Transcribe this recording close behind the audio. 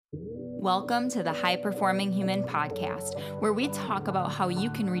Welcome to the High Performing Human Podcast, where we talk about how you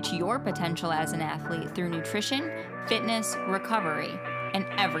can reach your potential as an athlete through nutrition, fitness, recovery, and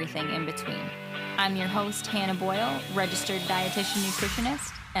everything in between. I'm your host, Hannah Boyle, registered dietitian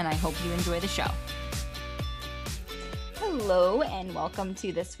nutritionist, and I hope you enjoy the show. Hello, and welcome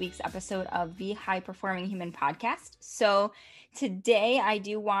to this week's episode of the High Performing Human Podcast. So today I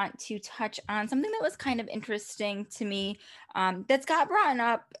do want to touch on something that was kind of interesting to me that's got brought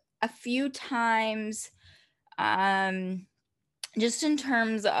up a few times, just in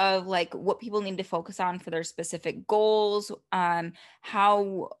terms of like what people need to focus on for their specific goals,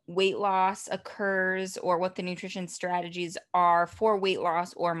 how weight loss occurs, or what the nutrition strategies are for weight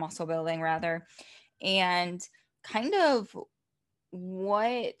loss or muscle building rather, and kind of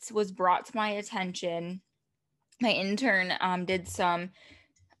what was brought to my attention. My intern did some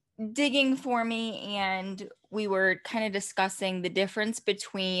digging for me, and we were kind of discussing the difference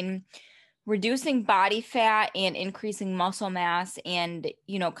between reducing body fat and increasing muscle mass, and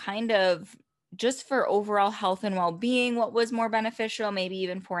kind of just for overall health and well-being, what was more beneficial, maybe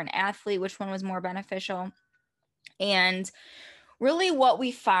even for an athlete, which one was more beneficial. And really what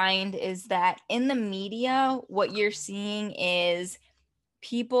we find is that in the media, what you're seeing is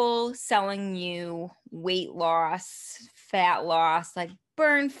people selling you weight loss, fat loss, like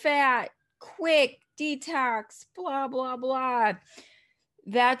burn fat, quick, detox, blah, blah, blah.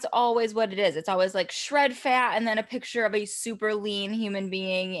 That's always what it is. It's always like shred fat and then a picture of a super lean human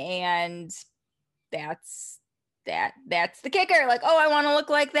being. And that's the kicker. Like, oh, I want to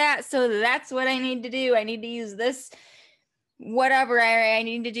look like that. So that's what I need to do. I need to use this, whatever I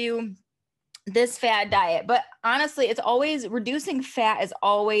need to do, this fat diet. But honestly, it's always reducing fat is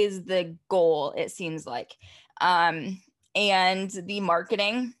always the goal, it seems like. And the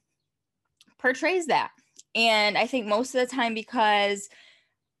marketing portrays that. And I think most of the time, because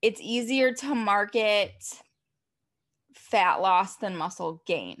it's easier to market fat loss than muscle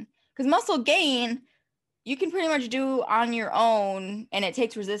gain. Because muscle gain, you can pretty much do on your own, and it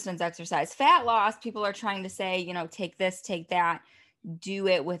takes resistance exercise. Fat loss, people are trying to say, take this, take that, do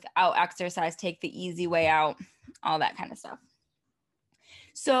it without exercise, take the easy way out, all that kind of stuff.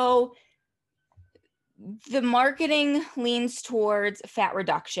 So the marketing leans towards fat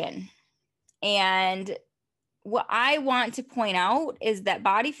reduction. And what I want to point out is that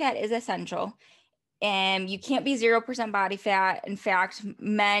body fat is essential, and you can't be 0% body fat. In fact,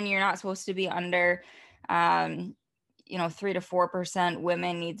 men, you're not supposed to be under 3 to 4%.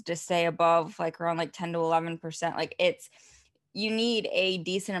 Women need to stay above around 10 to 11%. You need a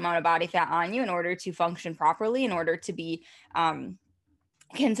decent amount of body fat on you in order to function properly, in order to be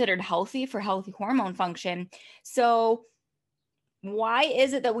considered healthy for healthy hormone function. So why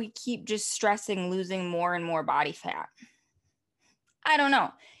is it that we keep just stressing losing more and more body fat? I don't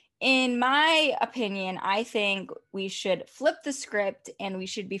know. In my opinion, I think we should flip the script and we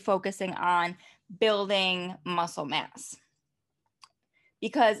should be focusing on building muscle mass,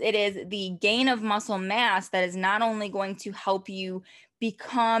 because it is the gain of muscle mass that is not only going to help you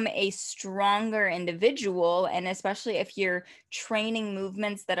become a stronger individual, and especially if you're training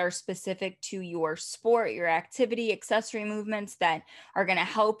movements that are specific to your sport, your activity, accessory movements that are going to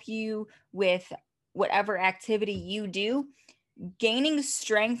help you with whatever activity you do, gaining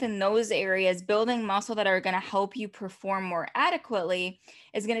strength in those areas, building muscle that are going to help you perform more adequately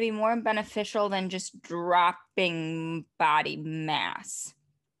is going to be more beneficial than just dropping body mass.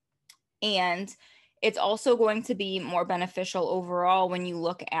 And it's also going to be more beneficial overall when you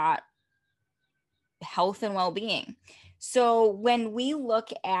look at health and well-being. So when we look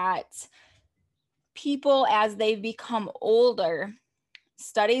at people as they become older,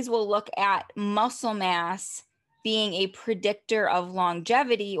 studies will look at muscle mass being a predictor of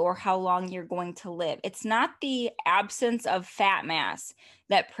longevity, or how long you're going to live. It's not the absence of fat mass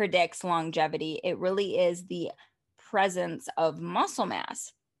that predicts longevity. It really is the presence of muscle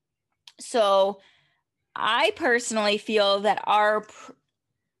mass. So I personally feel that our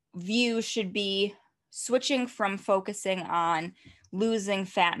view should be switching from focusing on losing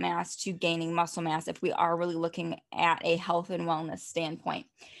fat mass to gaining muscle mass if we are really looking at a health and wellness standpoint.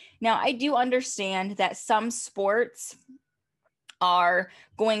 Now, I do understand that some sports are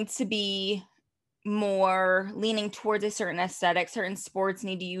going to be more leaning towards a certain aesthetic. Certain sports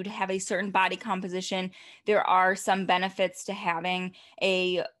need you to have a certain body composition. There are some benefits to having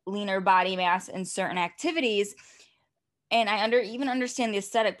a leaner body mass in certain activities. And I even understand the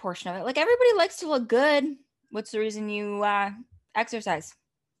aesthetic portion of it. Everybody likes to look good. What's the reason you exercise?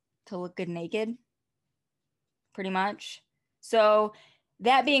 To look good naked, pretty much. So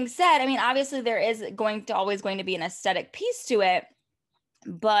that being said, obviously there is always going to be an aesthetic piece to it,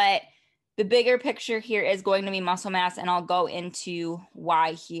 but The bigger picture here is going to be muscle mass, and I'll go into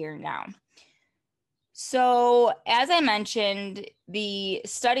why here now. So as I mentioned, the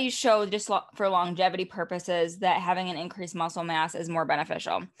studies show, just for longevity purposes, that having an increased muscle mass is more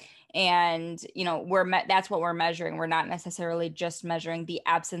beneficial. And, you know, that's what we're measuring. We're not necessarily just measuring the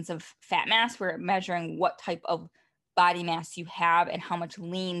absence of fat mass. We're measuring what type of body mass you have and how much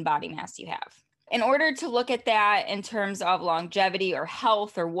lean body mass you have. In order to look at that in terms of longevity or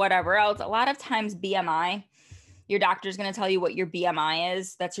health or whatever else, a lot of times BMI, your doctor's going to tell you what your BMI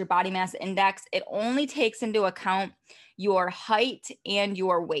is. That's your body mass index. It only takes into account your height and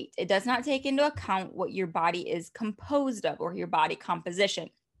your weight. It does not take into account what your body is composed of or your body composition.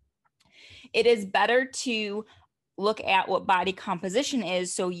 It is better to look at what body composition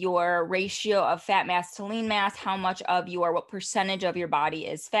is. So your ratio of fat mass to lean mass, what percentage of your body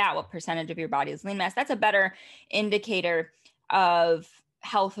is fat, what percentage of your body is lean mass. That's a better indicator of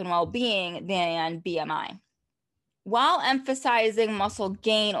health and well-being than BMI. While emphasizing muscle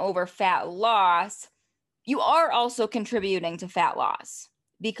gain over fat loss, you are also contributing to fat loss,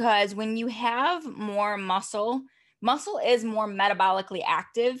 because when you have more muscle is more metabolically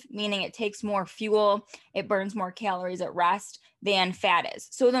active, meaning it takes more fuel, it burns more calories at rest than fat is.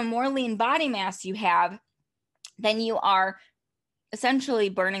 So the more lean body mass you have, then you are essentially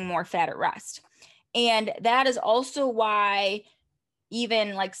burning more fat at rest. And that is also why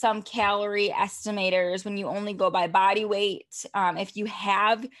even like some calorie estimators, when you only go by body weight, if you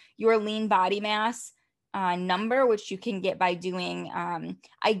have your lean body mass number, which you can get by doing,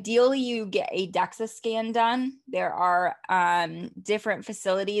 ideally you get a DEXA scan done. There are different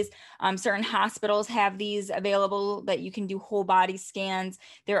facilities. Certain hospitals have these available that you can do whole body scans.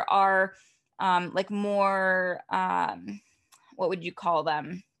 There are like more, what would you call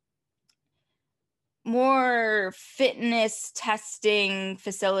them? More fitness testing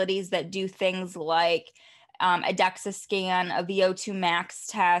facilities that do things like a DEXA scan, a VO2 max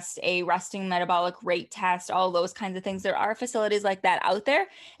test, a resting metabolic rate test, all those kinds of things. There are facilities like that out there,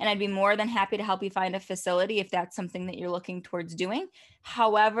 and I'd be more than happy to help you find a facility if that's something that you're looking towards doing.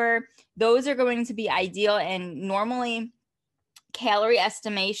 However, those are going to be ideal, and normally calorie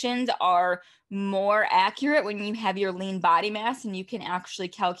estimations are more accurate when you have your lean body mass, and you can actually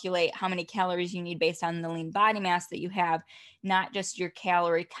calculate how many calories you need based on the lean body mass that you have, not just your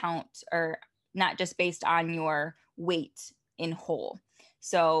calorie count, or not just based on your weight in whole.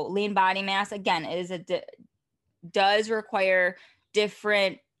 So lean body mass, again, does require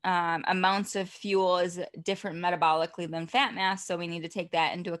different amounts of fuel, is different metabolically than fat mass. So we need to take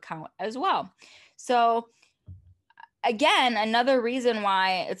that into account as well. So again, another reason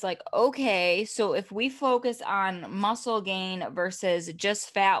why it's like, okay, so if we focus on muscle gain versus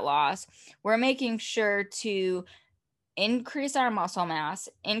just fat loss, we're making sure to increase our muscle mass,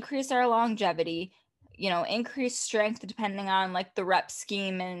 increase our longevity, increase strength depending on like the rep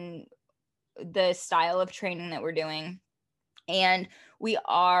scheme and the style of training that we're doing. And we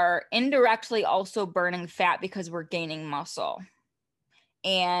are indirectly also burning fat because we're gaining muscle.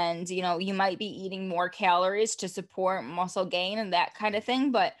 And, you might be eating more calories to support muscle gain and that kind of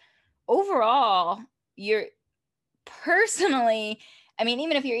thing. But overall, you're personally,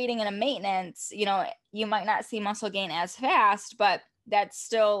 even if you're eating in a maintenance, you might not see muscle gain as fast, but that's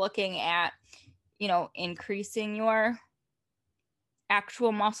still looking at, increasing your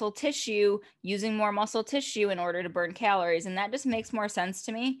actual muscle tissue, using more muscle tissue in order to burn calories. And that just makes more sense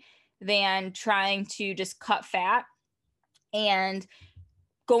to me than trying to just cut fat and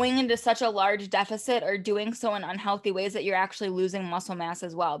going into such a large deficit or doing so in unhealthy ways that you're actually losing muscle mass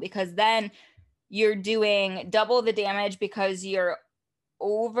as well, because then you're doing double the damage because you're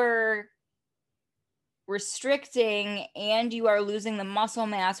over restricting and you are losing the muscle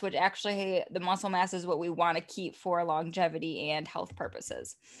mass, which actually the muscle mass is what we want to keep for longevity and health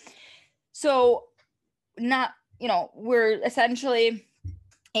purposes. So we're essentially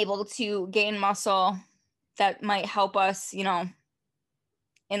able to gain muscle that might help us,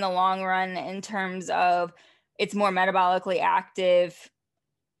 in the long run, in terms of it's more metabolically active.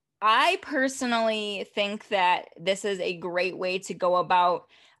 I personally think that this is a great way to go about,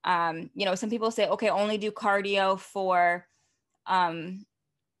 some people say, okay, only do cardio for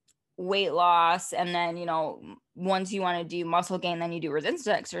weight loss. And then, once you want to do muscle gain, then you do resistance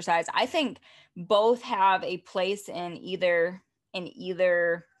exercise. I think both have a place in either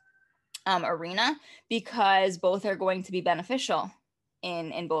arena, because both are going to be beneficial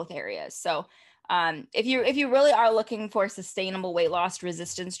in both areas. So if you really are looking for sustainable weight loss,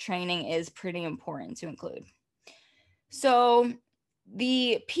 resistance training is pretty important to include. So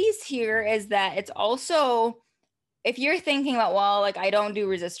the piece here is that it's also if you're thinking about, well, like I don't do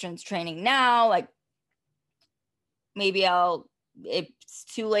resistance training now, like maybe it's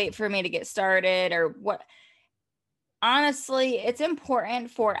too late for me to get started or what. Honestly, it's important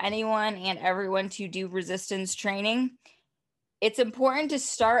for anyone and everyone to do resistance training. It's important to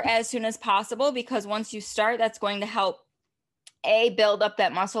start as soon as possible, because once you start, that's going to help build up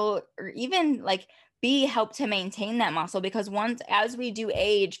that muscle, or even like B, help to maintain that muscle, because as we do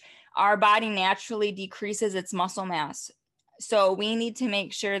age, our body naturally decreases its muscle mass. So we need to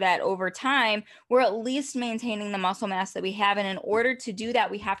make sure that over time, we're at least maintaining the muscle mass that we have. And in order to do that,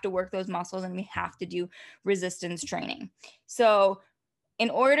 we have to work those muscles and we have to do resistance training. So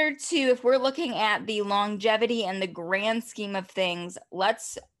if we're looking at the longevity and the grand scheme of things,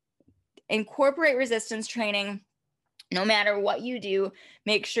 let's incorporate resistance training. No matter what you do,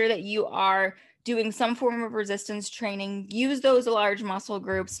 make sure that you are doing some form of resistance training. Use those large muscle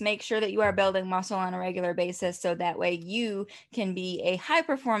groups. Make sure that you are building muscle on a regular basis, so that way you can be a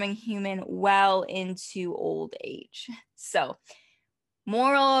high-performing human well into old age. So,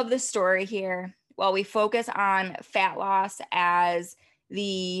 moral of the story here, while we focus on fat loss as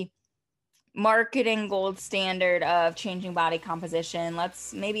the marketing gold standard of changing body composition,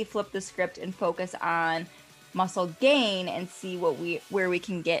 let's maybe flip the script and focus on muscle gain and see where we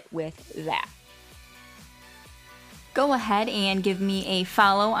can get with that. Go ahead and give me a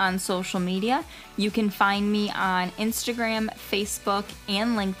follow on social media. You can find me on Instagram, Facebook,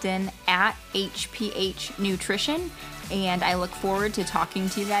 and LinkedIn at HPH Nutrition, and I look forward to talking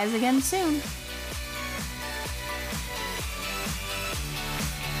to you guys again soon.